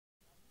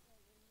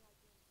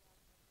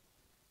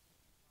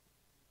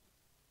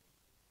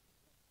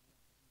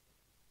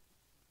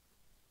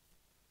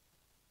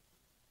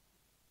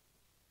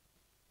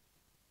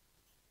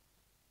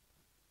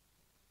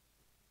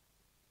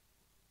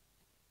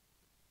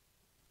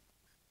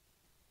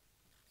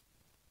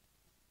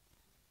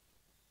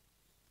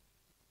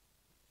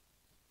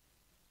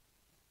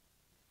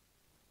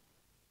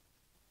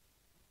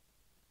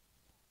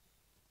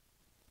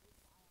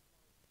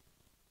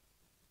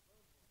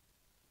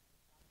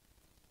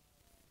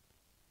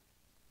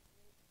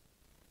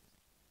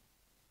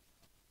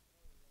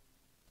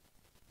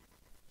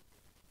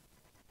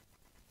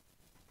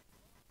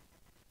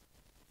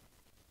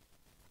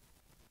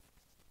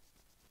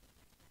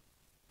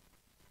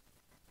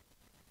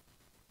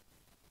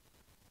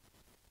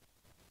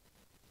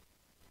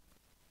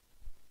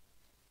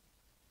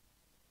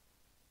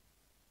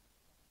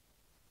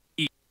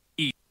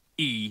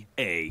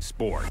EA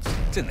Sports.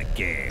 It's in the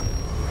game.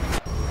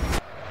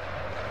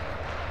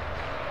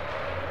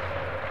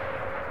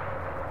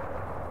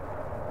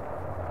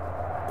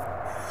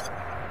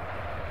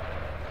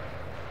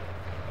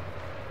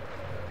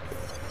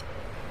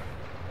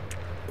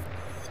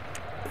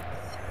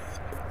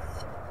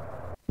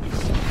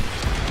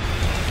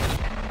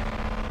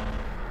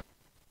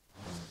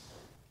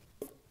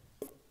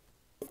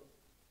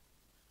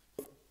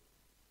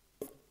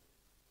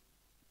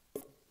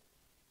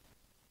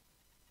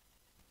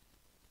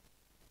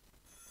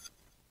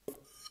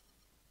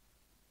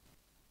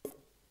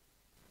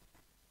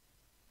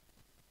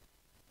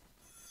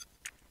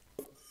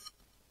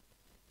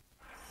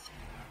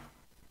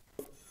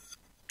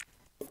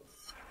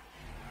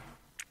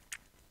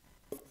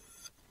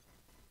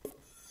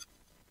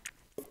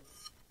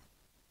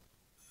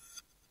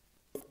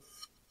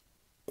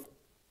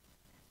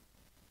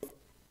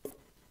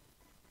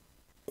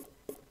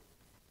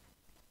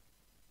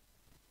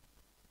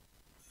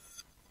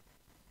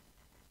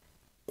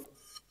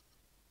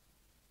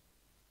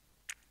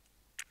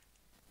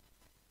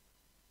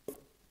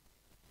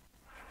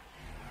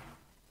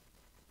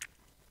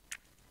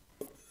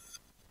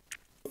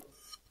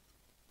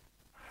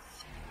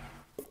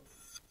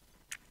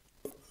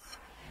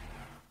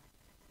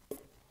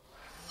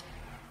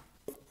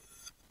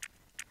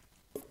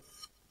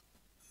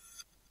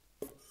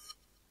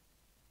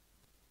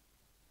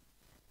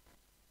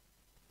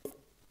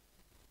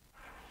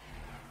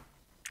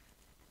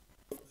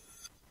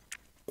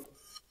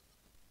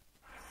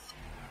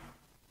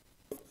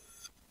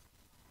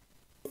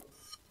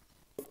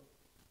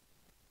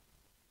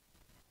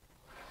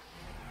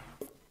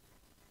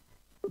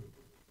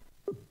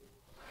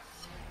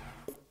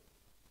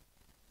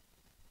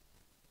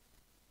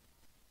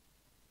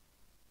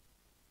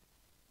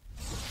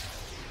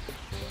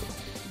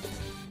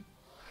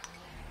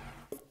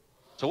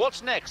 So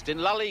what's next in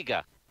La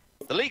Liga?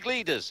 The league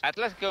leaders,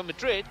 Atletico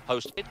Madrid,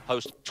 host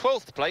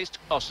 12th placed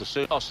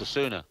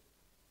Osasuna,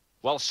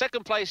 while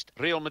second placed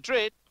Real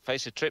Madrid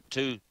face a trip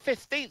to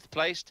 15th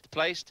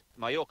placed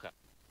Mallorca.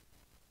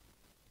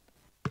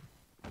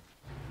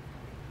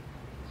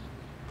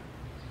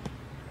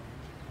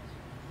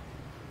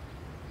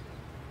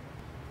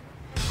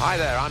 Hi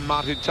there, I'm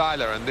Martin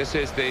Tyler and this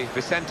is the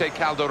Vicente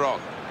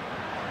Calderón.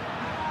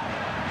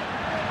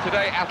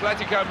 Today,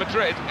 Atletico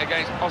Madrid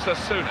against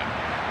Osasuna.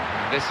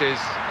 This is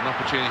an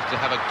opportunity to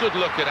have a good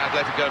look at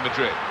Atletico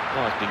Madrid.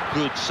 Oh, it's been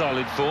good,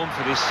 solid form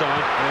for this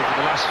side over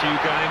the last few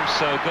games,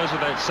 so it goes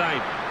without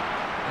saying.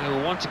 They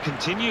will want to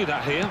continue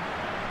that here.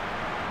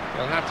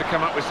 They'll have to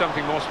come up with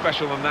something more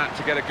special than that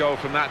to get a goal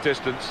from that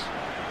distance.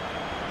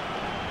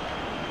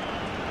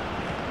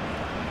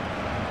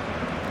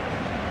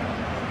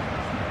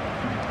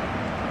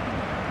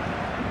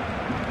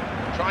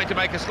 Trying to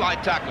make a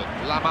slide tackle,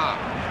 Lamar.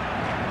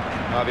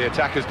 Oh, the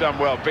attacker's done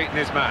well, beaten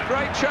his man.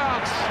 Great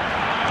chance!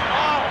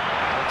 Oh!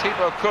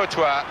 Thibaut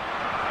Courtois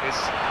is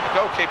a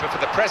goalkeeper for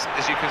the present,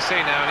 as you can see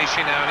now, and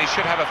he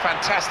should have a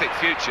fantastic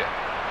future.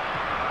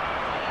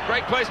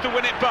 Great place to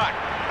win it back,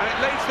 and it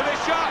leads to this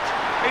shot.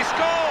 He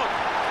scored!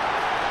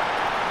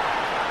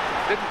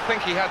 Didn't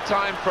think he had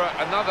time for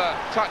another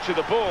touch of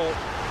the ball.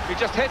 He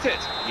just hit it.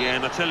 Yeah,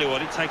 and I tell you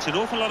what, it takes an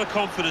awful lot of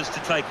confidence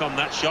to take on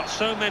that shot.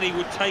 So many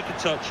would take a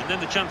touch, and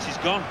then the chance is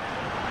gone.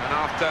 And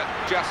after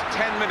just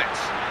 10 minutes,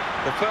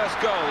 the first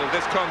goal of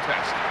this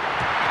contest.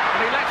 And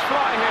he lets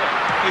fly here.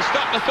 He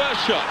stopped the first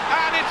shot,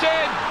 and it's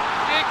in!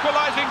 The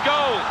equalising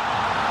goal.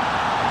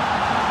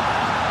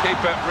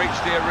 Keeper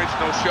reached the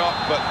original shot,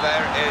 but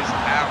there is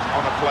out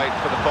on a plate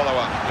for the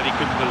follow-up. But he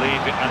couldn't believe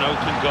it, an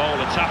open goal,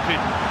 a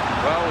tap-in.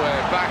 Well,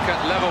 we're back at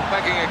level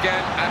pegging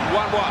again, and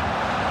 1-1.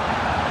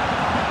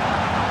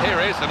 Here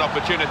is an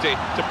opportunity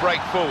to break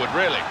forward,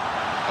 really.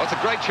 Oh, it's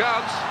a great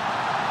chance.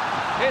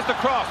 Here's the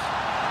cross.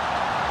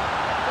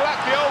 Well,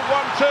 that's the old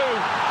 1-2.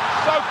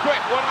 So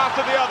quick, one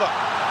after the other.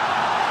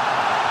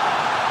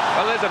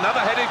 Well, there's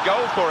another headed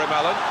goal for him,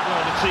 Alan.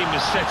 Well, the team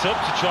is set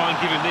up to try and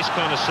give him this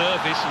kind of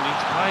service, and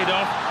it's paid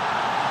off.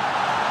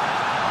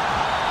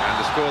 And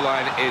the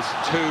scoreline is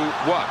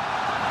 2-1.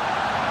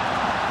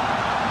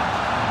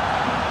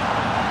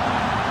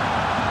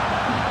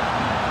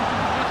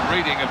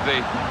 Reading of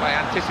by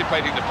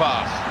anticipating the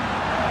pass.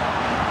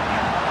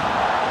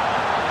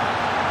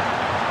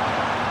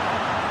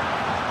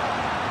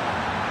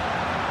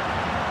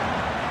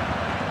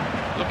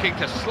 Looking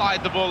to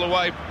slide the ball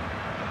away.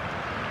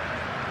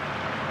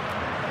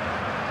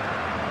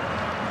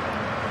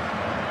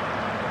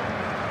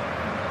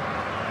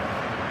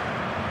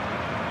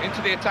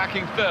 Into the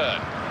attacking third.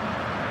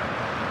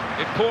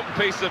 Important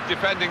piece of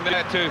defending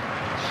there to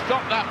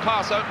stop that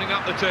pass opening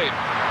up the team.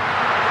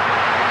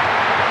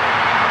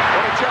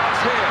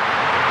 Chance here.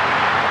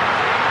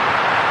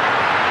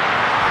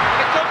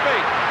 It could be.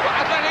 Well,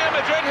 Atletico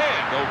Madrid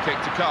here. Goal kick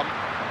to come.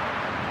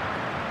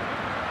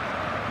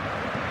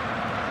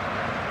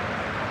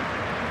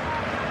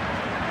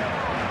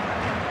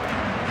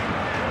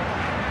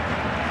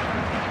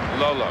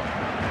 Lolo.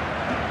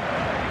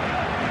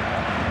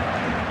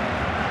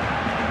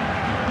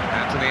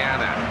 Anthony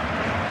Anna.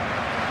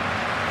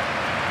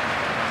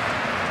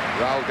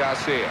 Raul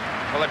Garcia.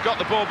 Well, they've got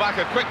the ball back.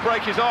 A quick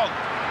break is on.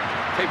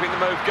 Keeping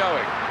the move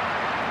going.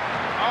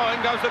 Oh,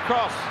 in goes the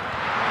cross.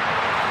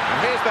 And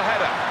here's the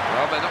header.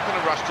 Well, they're not going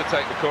to rush to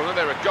take the corner.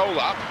 They're a goal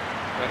up,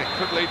 and it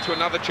could lead to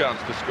another chance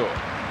to score.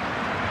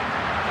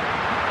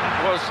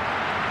 It was a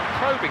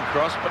probing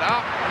cross, but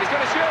up, and he's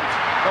going to shoot.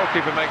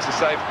 Goalkeeper makes a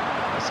save.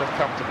 That's a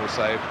comfortable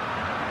save.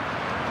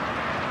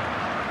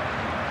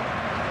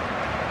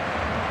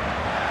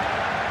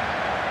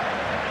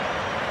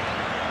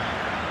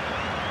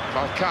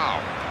 Falcao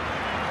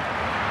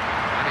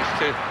managed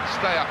to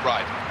stay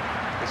upright,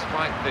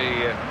 despite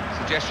the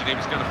suggestion he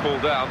was going to fall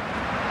down.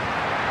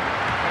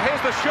 And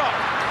here's the shot,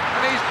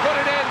 and he's put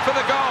it in for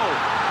the goal.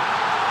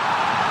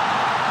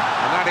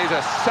 And that is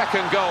a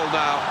second goal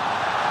now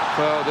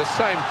for the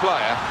same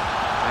player,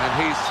 and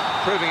he's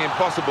proving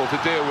impossible to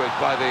deal with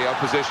by the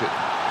opposition.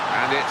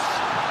 And it's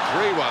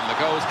 3-1, the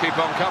goals keep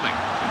on coming.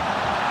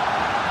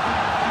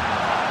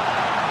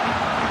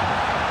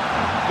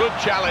 Good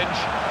challenge.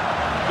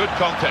 Good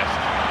contest.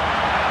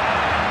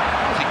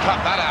 As he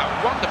cut that out,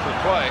 wonderful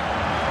play.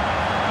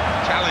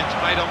 Challenge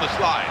made on the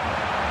slide.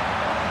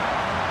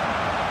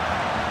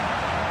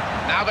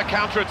 Now the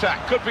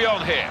counter-attack could be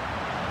on here.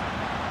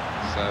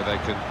 So they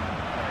can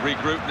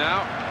regroup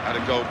now at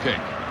a goal kick.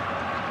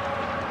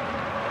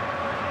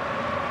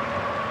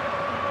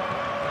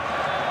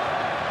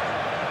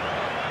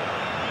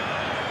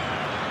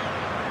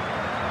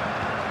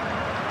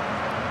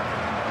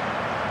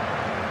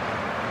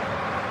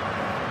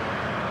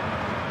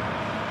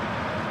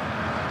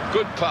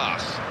 Good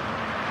pass.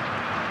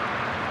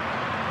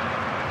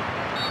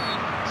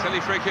 Silly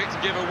free kick to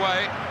give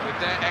away with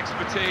their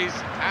expertise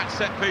at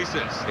set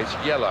pieces. It's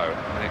yellow,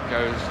 and it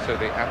goes to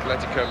the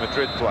Atletico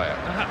Madrid player.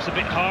 Perhaps a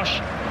bit harsh.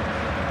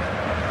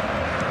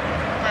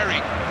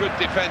 Very good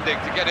defending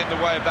to get in the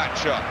way of that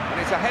shot.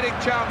 And it's a heading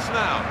chance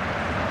now.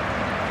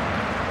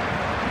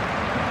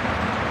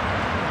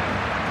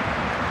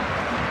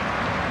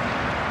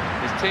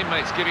 His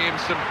teammates giving him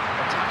some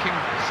attacking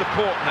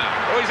support now.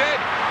 Oh, he's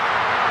in!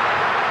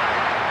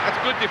 That's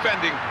good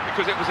defending,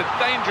 because it was a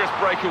dangerous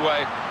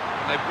breakaway,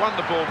 and they've won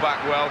the ball back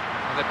well,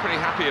 and they're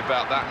pretty happy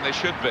about that, and they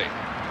should be.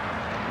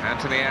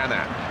 Anthony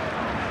Anna.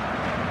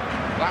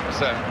 That was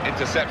an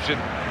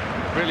interception.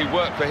 Really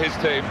worked for his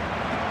team.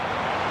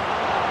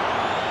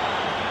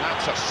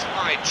 That's a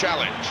slight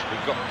challenge.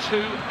 We've got 2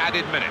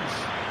 added minutes.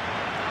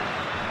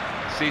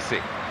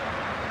 Sisi.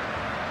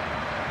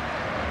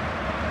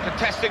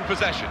 Contesting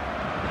possession.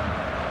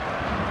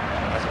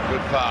 That's a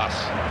good pass.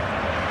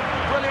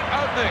 Brilliant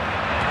opening.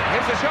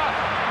 Here's the shot,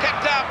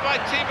 kept out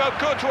by Thibaut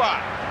Courtois.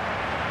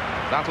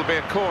 That'll be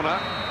a corner.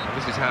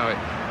 This is how it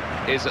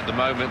is at the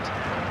moment,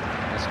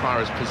 as far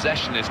as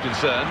possession is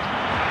concerned.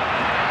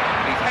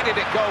 He's headed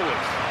it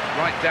goalwards,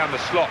 right down the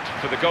slot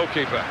for the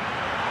goalkeeper.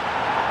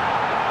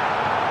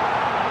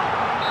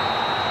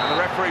 And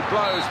the referee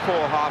blows for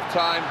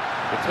half-time.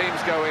 The teams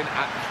go in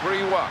at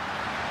 3-1.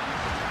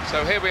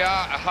 So here we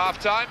are at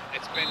half-time.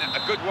 It's been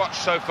a good watch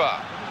so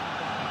far.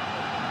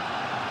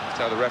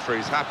 So the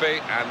referee's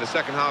happy, and the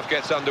second half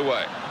gets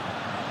underway.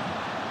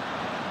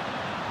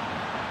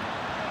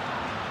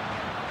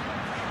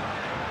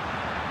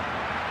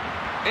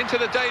 Into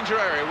the danger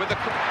area with the...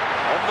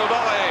 on the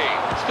volley.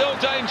 Still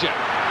danger.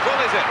 What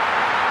is it?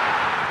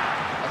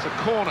 That's a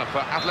corner for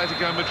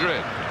Atletico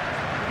Madrid.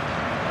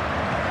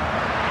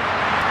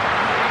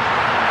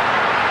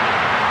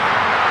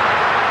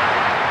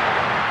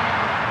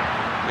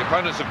 The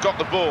opponents have got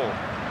the ball.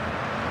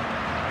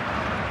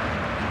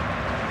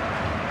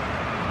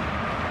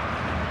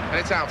 And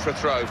it's out for a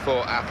throw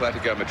for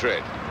Atletico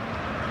Madrid.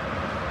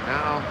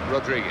 Now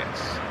Rodriguez.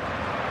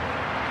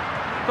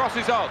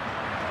 Crosses on.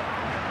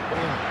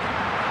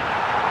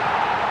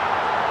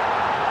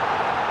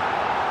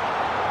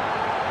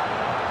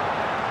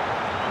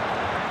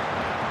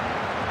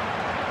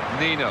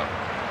 Nino.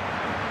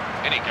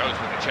 And he goes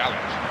with the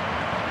challenge.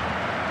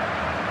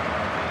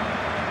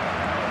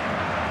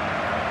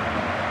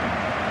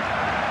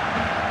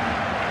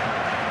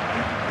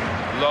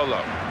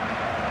 Lolo.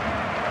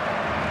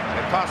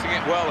 They're passing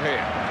it well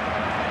here.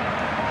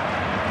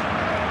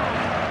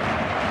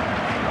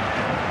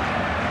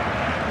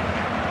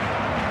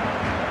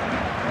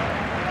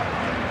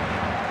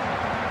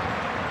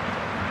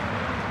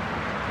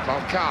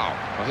 Falcao.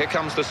 Well, here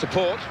comes the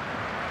support.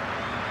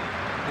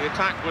 The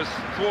attack was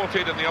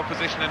thwarted and the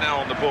opposition are now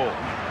on the ball.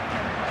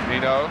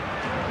 Nino.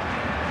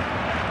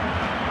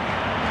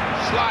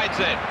 Slides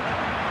in.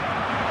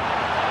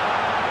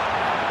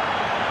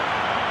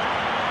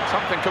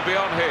 Something could be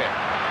on here.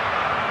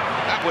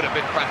 That would have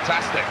been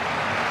fantastic.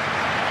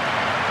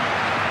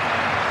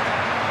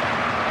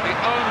 The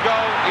own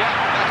goal, yeah,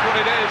 that's what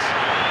it is.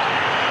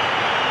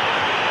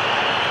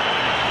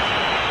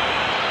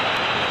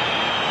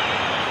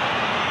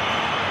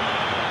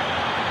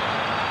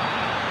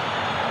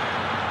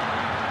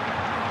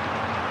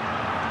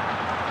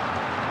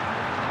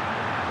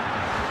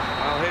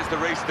 Well, here's the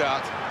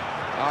restart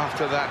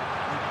after that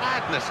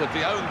madness of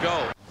the own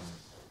goal.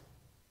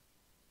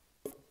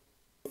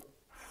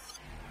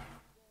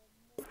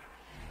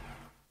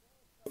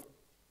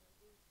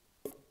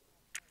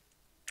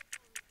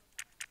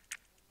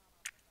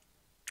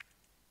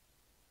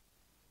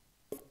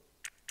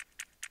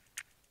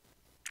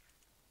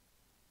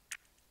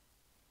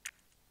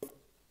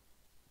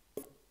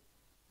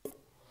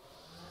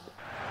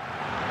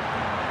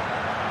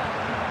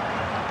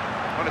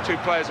 or two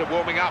players are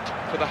warming up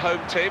for the home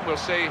team. We'll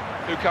see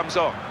who comes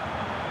on.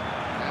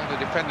 Now the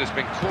defender's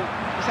been caught.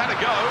 He's had a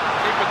go,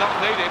 keeper not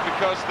needed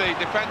because the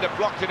defender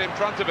blocked it in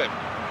front of him.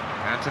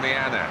 Anthony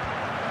Anna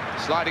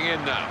sliding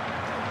in now.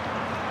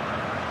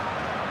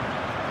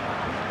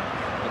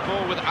 The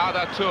ball with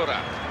Arda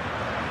Tura.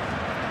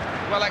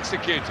 Well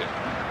executed.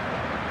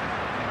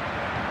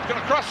 He's going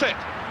to cross it.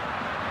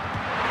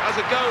 Has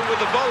a go with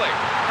the volley.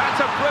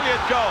 That's a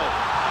brilliant goal.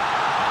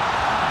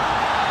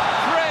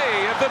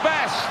 Three of the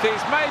best.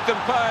 He's made them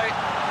pay,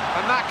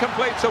 and that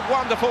completes a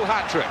wonderful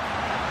hat-trick.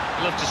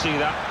 Love to see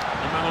that.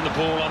 The man on the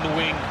ball on the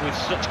wing with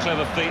such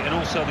clever feet and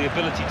also the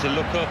ability to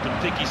look up and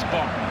pick his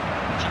spot,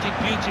 which he did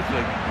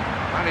beautifully.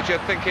 Manager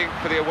thinking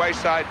for the away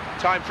side,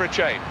 time for a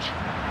change.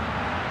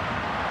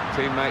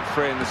 Teammate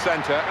free in the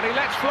centre, and he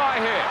lets fly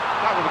here.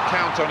 That would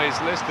count on his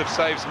list of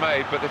saves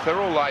made, but if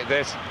they're all like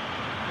this,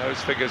 those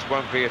figures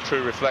won't be a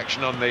true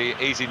reflection on the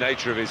easy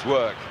nature of his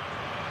work.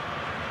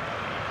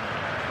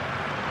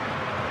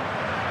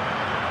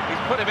 He's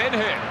put him in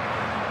here.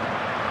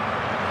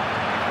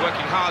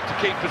 Working hard to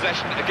keep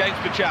possession against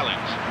the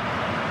challenge.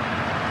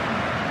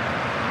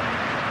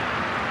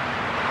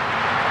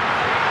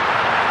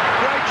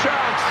 Great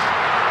chance!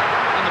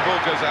 And the ball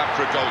goes out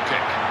for a goal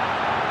kick.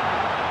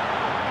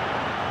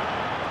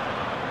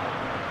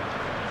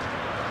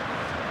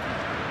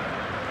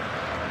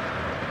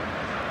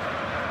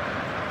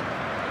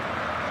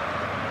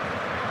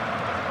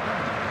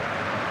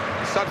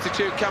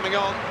 Substitute coming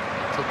on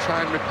to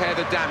try and repair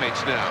the damage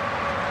now.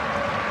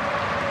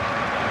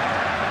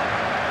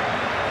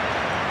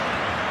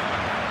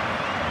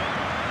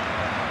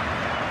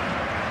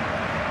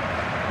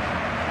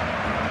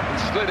 He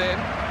slid in.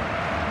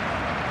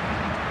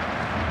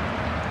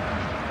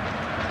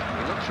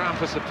 He looks round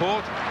for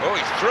support. Oh,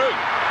 he's through.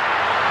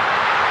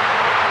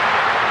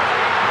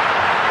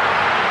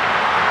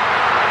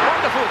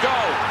 Wonderful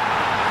goal.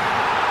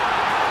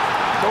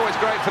 It's always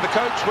great for the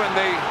coach when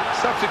the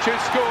substitute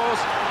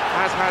scores,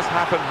 as has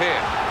happened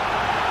here.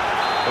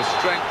 The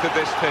strength of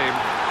this team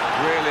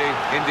really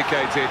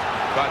indicated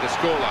by the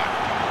scoreline.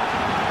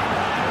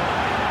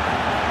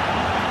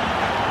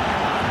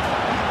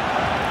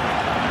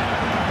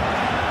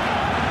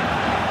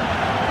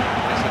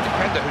 There's a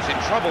defender who's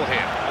in trouble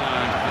here.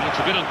 He looks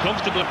a bit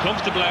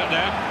uncomfortable out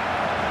there.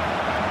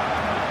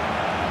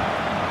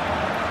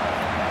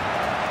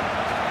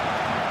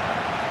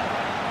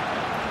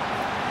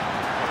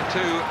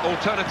 Two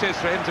alternatives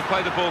for him to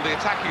play the ball. The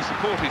attacking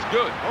support is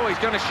good. Oh, he's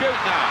going to shoot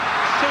now.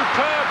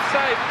 Superb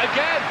save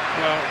again.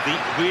 Well, the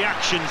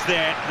reactions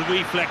there, the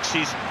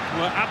reflexes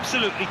were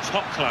absolutely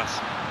top class.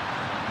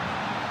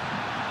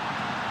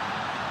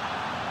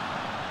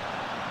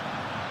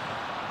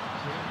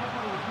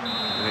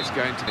 And it's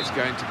going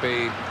to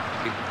be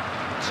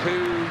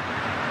two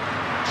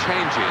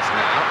changes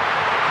now.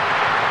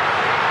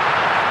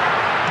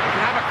 We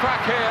can have a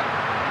crack here.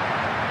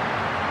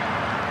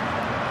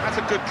 That's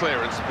a good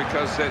clearance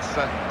because it's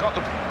got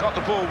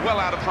the ball well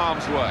out of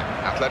harm's way.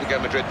 Atletico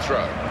Madrid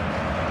throw.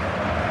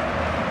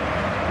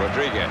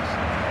 Rodriguez.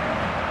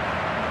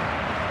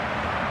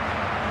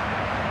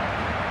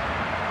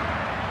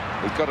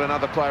 We've got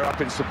another player up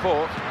in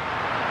support.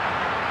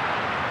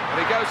 And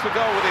he goes for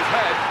goal with his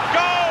head.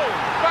 Goal!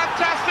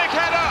 Fantastic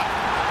header!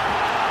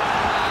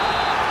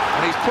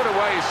 And he's put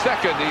away his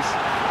second. He's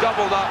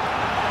doubled up.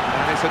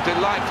 And it's a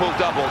delightful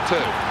double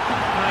too.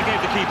 I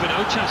gave the keeper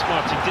no chance,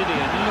 Martin, did he?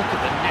 And look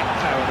at the neck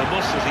power, the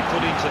muscles he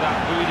put into that,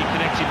 really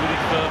connected with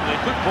it firmly.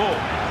 Good ball.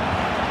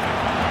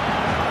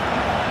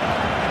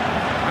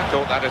 I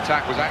thought that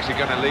attack was actually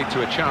going to lead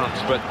to a chance,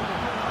 but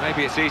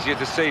maybe it's easier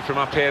to see from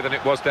up here than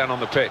it was down on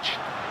the pitch.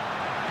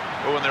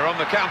 Oh, and they're on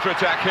the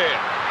counter-attack here.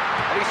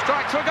 And he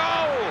strikes a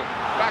goal!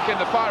 Back in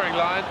the firing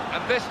line,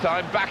 and this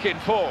time back in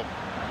form.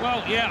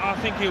 Well, yeah, I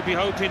think he'll be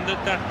hoping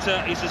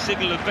that is a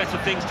signal of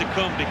better things to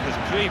come, because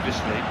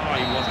previously,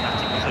 he wasn't at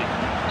it, was he?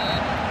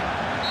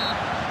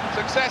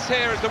 Success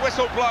here as the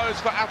whistle blows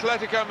for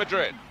Atletico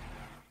Madrid.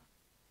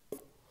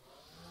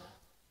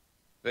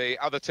 The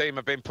other team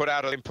have been put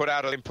out of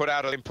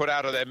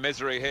their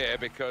misery here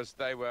because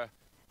they were...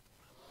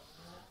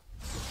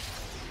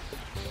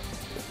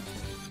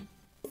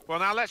 Well,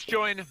 now let's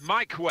join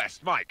Mike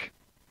West. Mike.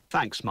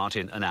 Thanks,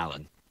 Martin and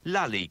Alan.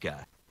 La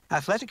Liga.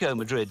 Atletico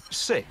Madrid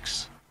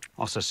 6,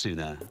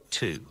 Osasuna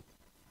 2,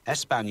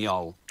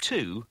 Espanyol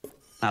 2,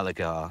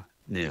 Malaga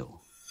 0.